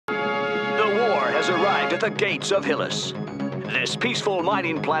has arrived at the gates of Hillis. This peaceful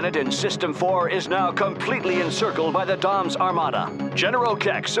mining planet in System 4 is now completely encircled by the Dom's armada. General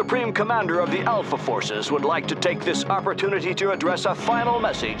Keck, Supreme Commander of the Alpha Forces, would like to take this opportunity to address a final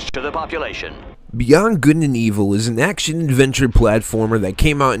message to the population. Beyond Good and Evil is an action-adventure platformer that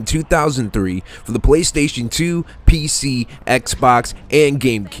came out in 2003 for the PlayStation 2, PC, Xbox, and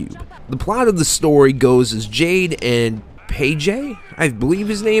GameCube. The plot of the story goes as Jade and Pey'J, I believe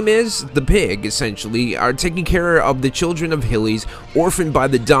his name is, the pig, essentially, are taking care of the children of Hillis orphaned by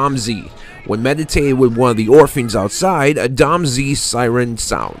the Dom Z. When meditating with one of the orphans outside, a Dom Z siren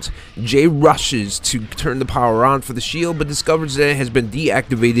sounds. Jay rushes to turn the power on for the shield, but discovers that it has been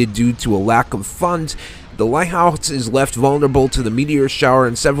deactivated due to a lack of funds. The lighthouse is left vulnerable to the meteor shower,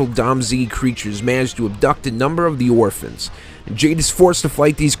 and several Dom Z creatures manage to abduct a number of the orphans. Jade is forced to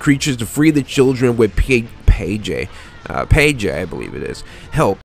fight these creatures to free the children with Pey'J, I believe it is, help.